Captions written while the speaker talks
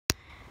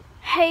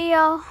Hey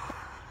y'all,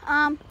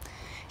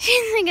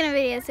 she's making a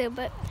video too,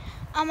 but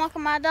I'm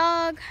walking my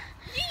dog.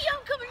 Yeah,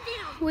 I'm coming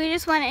down. We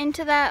just went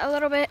into that a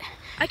little bit.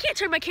 I can't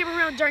turn my camera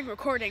around during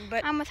recording,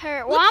 but I'm with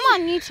her. Well,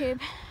 I'm on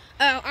YouTube.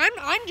 Oh,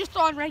 I'm just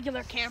on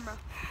regular camera.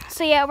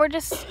 So yeah, we're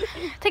just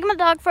taking my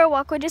dog for a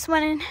walk. We just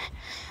went in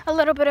a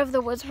little bit of the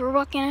woods. We're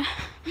walking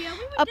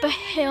up a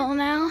hill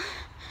now.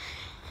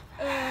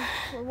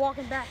 We're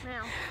walking back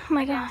now. Oh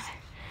my God.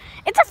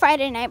 It's a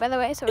Friday night, by the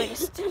way, so we're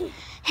just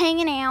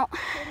hanging out.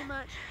 Pretty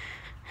much.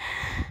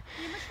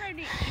 You must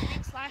Friday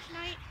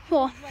evening/night.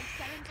 Well, Like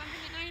 7 something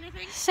at night, I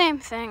think. same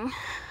thing.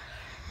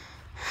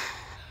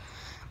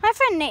 My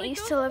friend Nate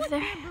used to live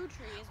there.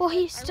 Well,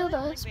 he still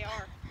does. They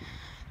are.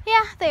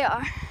 Yeah, they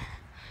are.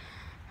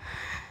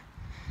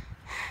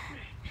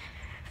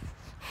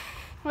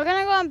 We're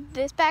gonna go in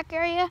this back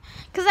area,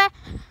 cause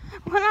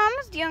when I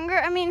was younger,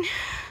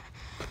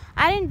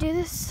 I didn't do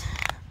this.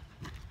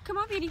 Come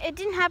on, Petey. It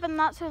didn't happen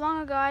not too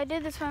long ago. I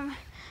did this when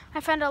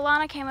my friend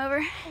Alana came over.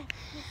 Oh,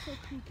 that's so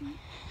creepy.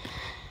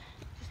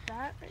 Just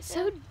that right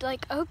So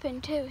like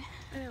open too.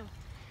 there? I know. All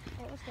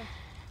right, let's go.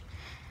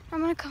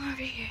 I'm gonna come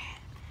over here.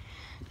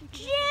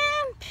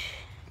 Jump!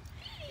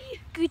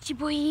 Gucci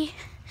boy.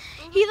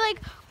 He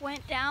like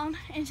went down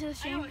into the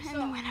stream and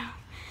then went out.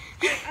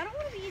 I don't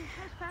want to be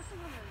trespassing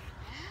on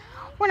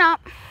them. We're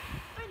not.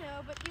 I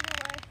know, but either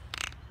way.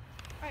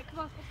 All right, come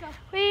on, let's go.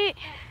 Wait.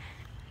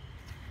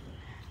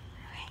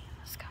 Okay,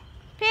 let's go.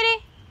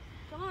 Petey,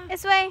 Come on.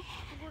 this way.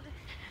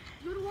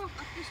 You want to walk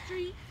up the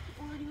street,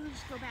 or do you want to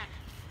just go back?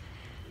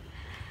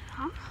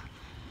 Huh?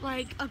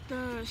 Like up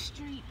the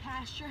street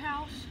past your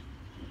house,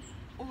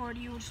 or do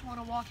you just want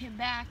to walk him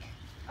back?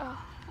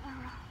 Oh, I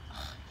don't know.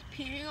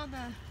 Peeing on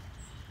the.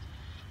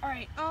 All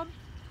right. Oh,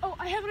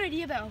 I have an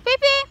idea though.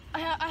 Pee-pee. I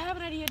have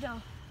an idea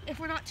though. If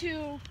we're not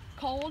too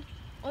cold,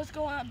 let's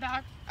go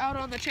back out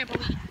on the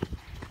trampoline.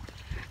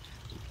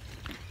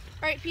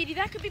 All right, Petey,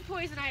 that could be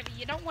poison ivy.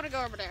 You don't want to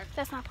go over there.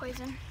 That's not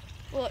poison.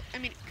 Well, I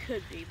mean, it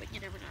could be, but you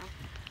never know.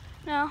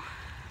 No.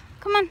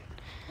 Come on.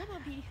 Come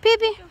on, Petey.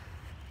 Pee-pee.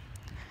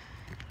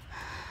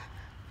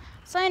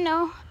 So I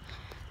know.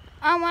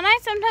 When I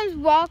sometimes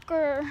walk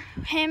or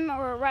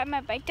ride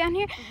my bike down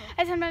here,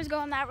 I sometimes go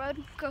on that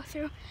road, go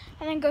through,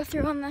 and then go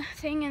through on the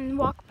thing and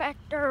walk back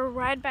or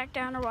ride back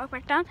down or walk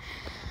back down.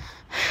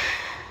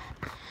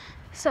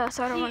 So I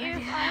don't want to do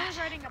If that. I was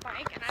riding a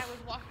bike and I was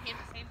walking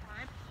at the same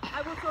time,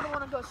 I would sort of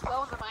want to go slow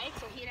on the bike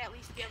so he'd at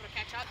least be able to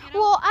catch up, you know?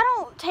 Well, I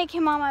don't take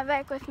him on my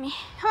bike with me.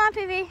 Come on,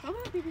 Pee-pee. Come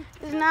on, Petey.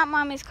 This is not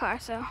Mommy's car,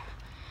 so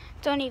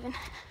don't even.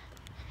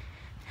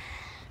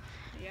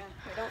 Yeah,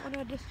 I don't want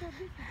to disturb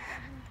you.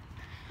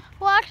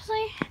 Well,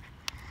 actually,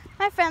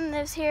 my friend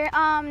lives here.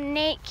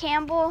 Nate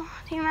Campbell.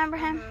 Do you remember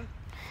him?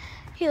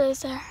 He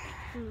lives there.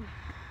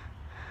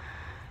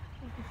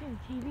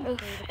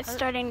 Oof, it's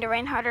starting to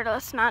rain harder.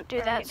 Let's not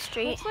do that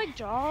street. Let's like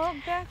jog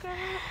back out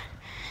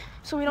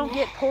so we don't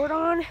get poured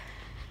on.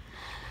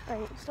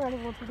 Alright,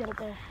 starting once we get up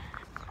there.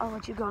 I'll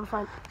let you go and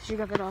find, because you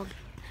got the dog.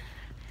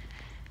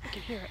 I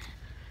can hear it.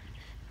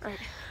 Alright,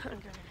 I'm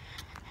going.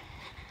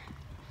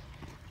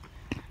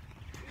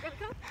 You gonna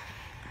come?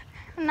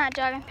 I'm not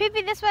jogging.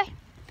 Pee-pee, this way.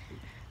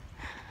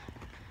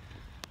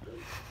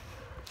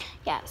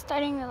 Yeah, it's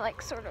starting to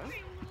like sort of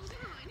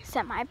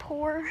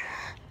semi-pour.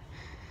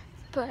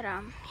 But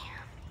yeah.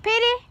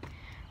 Petey,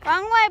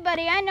 wrong way,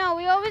 buddy. I know.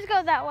 We always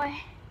go that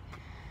way.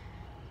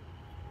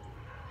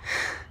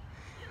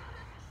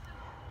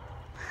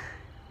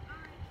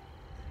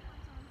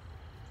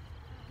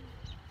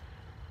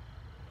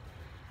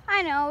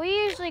 I know. We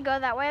usually go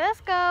that way.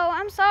 Let's go.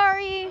 I'm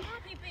sorry. Come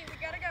on, Pee-pee,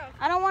 we gotta go.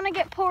 I don't want to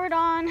get poured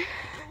on.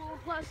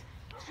 Plus,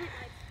 street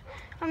lights.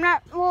 I'm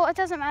not. Well, it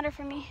doesn't matter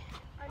for me.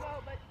 I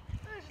know, but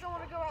I just don't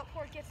want to go out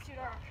before it gets too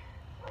dark.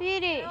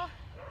 Petey. You know?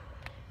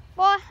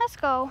 Well, let's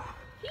go.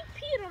 He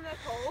peed on that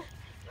pole.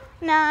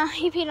 Nah,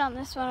 he peed on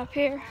this one up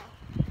here.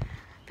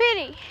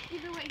 Petey.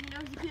 Either way, he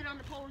knows he peed on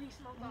the pole and he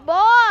smoked off.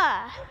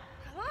 Boy.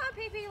 Come on,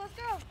 Pee-pee, let's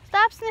go.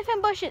 Stop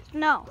sniffing bushes.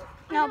 No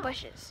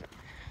bushes.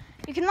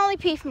 You can only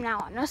pee from now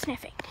on. No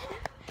sniffing.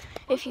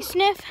 If you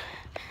sniff,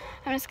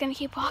 I'm just going to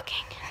keep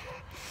walking.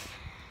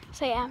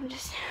 So yeah, I'm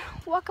just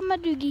walking my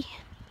doogie.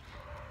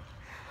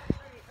 I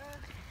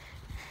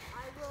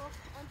will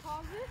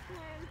unpause this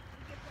when we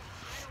get back.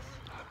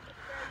 I don't want to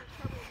get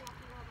trouble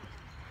walking all that.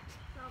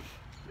 So,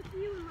 we'll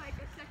see you in like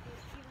a second,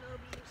 even though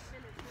it'll be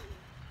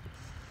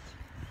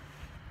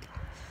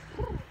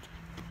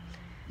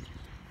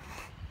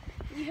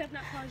minutes. You have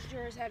not paused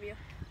yours, have you?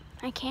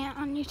 I can't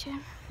on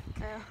YouTube.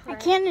 I Right.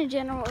 can't in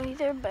general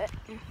either, but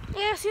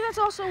Yeah, see, that's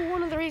also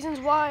one of the reasons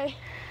why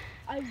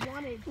I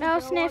wanted to no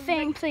go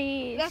sniffing, on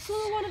please. That's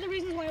one of the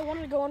reasons why I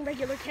wanted to go on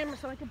regular camera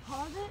so I could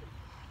pause it.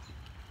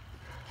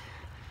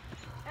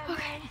 And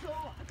then,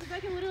 because I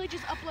can literally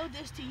just upload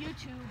this to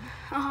YouTube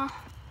Uh-huh.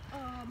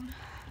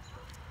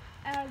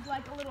 as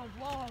like a little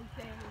vlog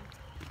thing.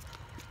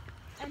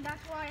 And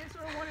that's why I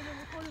sort of wanted to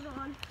record it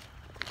on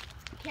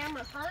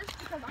camera first,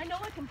 because I know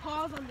I can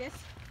pause on this,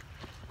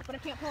 but I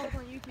can't pause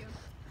on YouTube.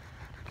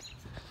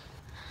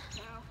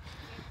 So,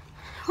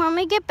 when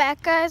we get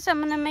back, guys, I'm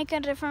gonna make a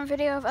different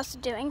video of us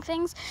doing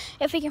things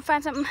if we can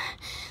find something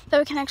that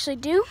we can actually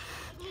do.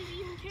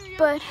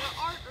 But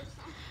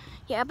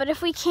yeah, but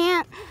if we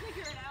can't,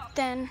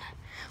 then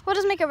we'll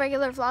just make a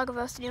regular vlog of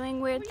us doing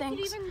weird things.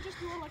 We could even just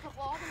do like a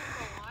vlog and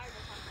then go live or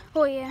something.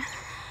 Oh yeah.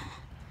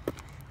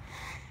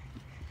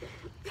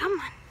 Come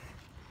on.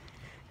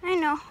 I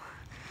know.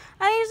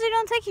 I usually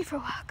don't take you for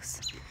walks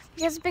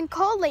because it's been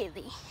cold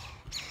lately.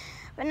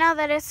 But now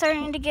that it's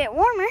starting to get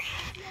warmer,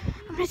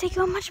 I'm gonna take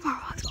you on much more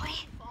walks. Boy.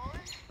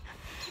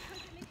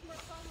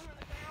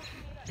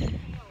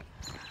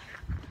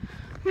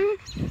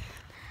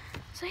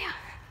 So yeah.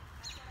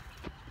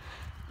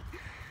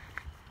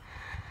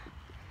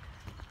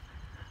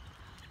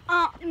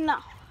 No.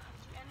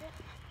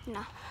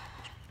 No.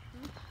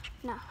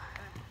 No.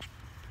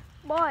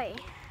 Boy.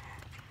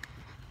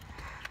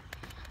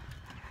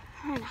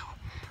 I know.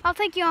 I'll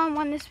take you on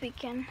one this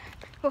weekend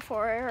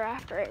before or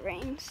after it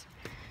rains.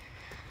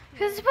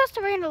 Because it's supposed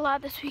to rain a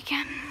lot this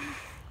weekend.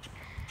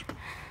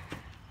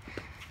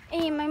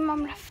 Hey, my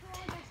mom left.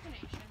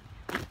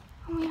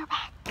 And we are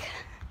back.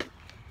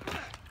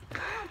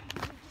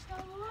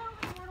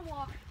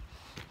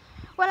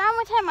 When I'm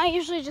with him, I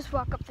usually just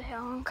walk up the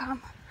hill and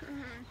come.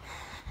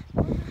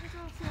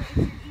 It's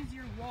an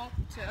easier walk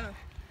to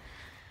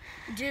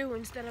do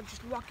instead of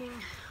just walking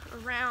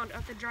around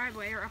up the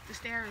driveway or up the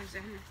stairs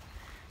and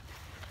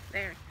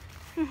there.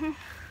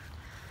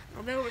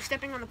 Although we're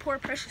stepping on the poor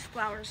precious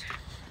flowers.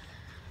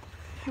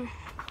 Look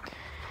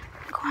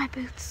at my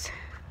boots.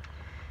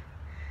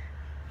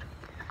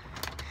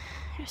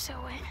 They're so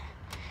wet.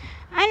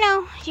 I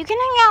know, you can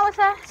hang out with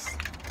us.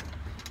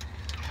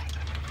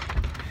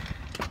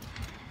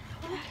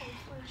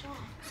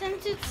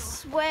 Since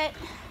it's wet,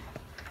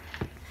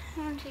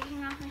 I'm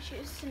taking off my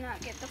shoes to not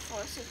get the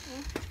floor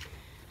soaking.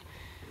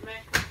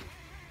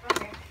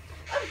 Okay.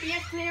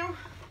 Yes, now.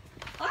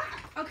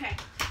 Okay.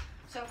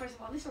 So first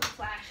of all, this one's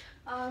flash.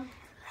 I'm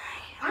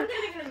gonna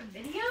make another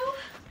video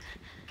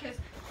because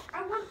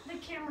I want the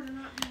camera to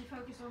not be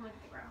focused on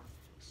like the ground.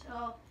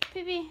 So,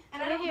 Pee-pee,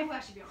 and I don't want the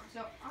flash to be on.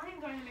 So I'm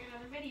going to make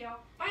another video.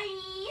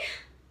 Bye.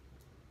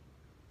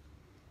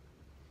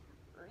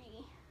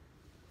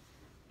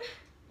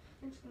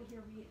 I'm just gonna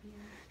hear Ree at the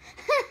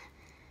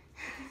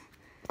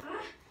end.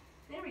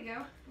 There we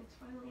go. It's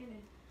finally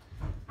ended.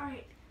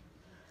 Alright.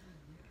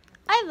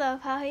 I love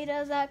how he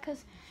does that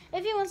because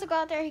if he wants to go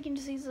out there, he can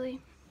just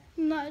easily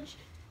nudge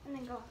and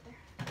then go out there.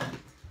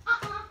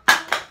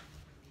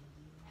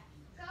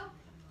 Go.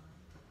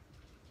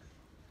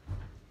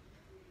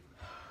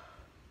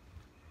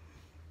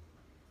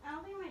 I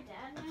don't think my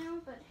dad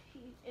knew, but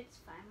it's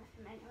fine with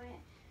him anyway.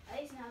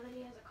 At least now that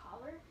he has a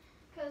collar.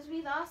 Because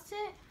we lost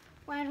it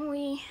when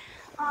we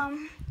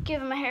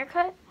gave him a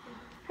haircut.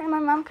 And my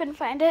mom couldn't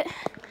find it.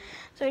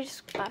 So we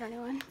just bought a new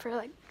one for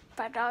like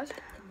 $5.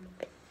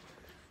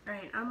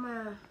 Alright, come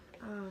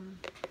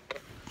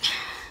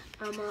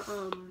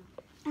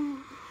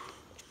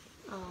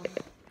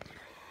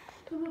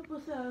up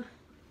with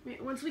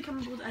once we come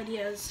up with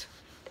ideas,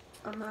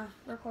 I'm gonna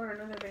record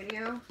another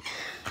video.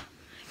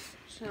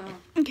 So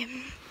okay.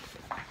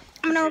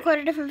 I'm gonna record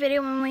a different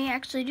video when we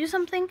actually do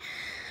something.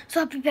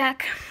 So I'll be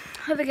back.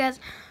 Love you guys.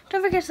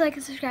 Don't forget to like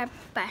and subscribe.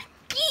 Bye.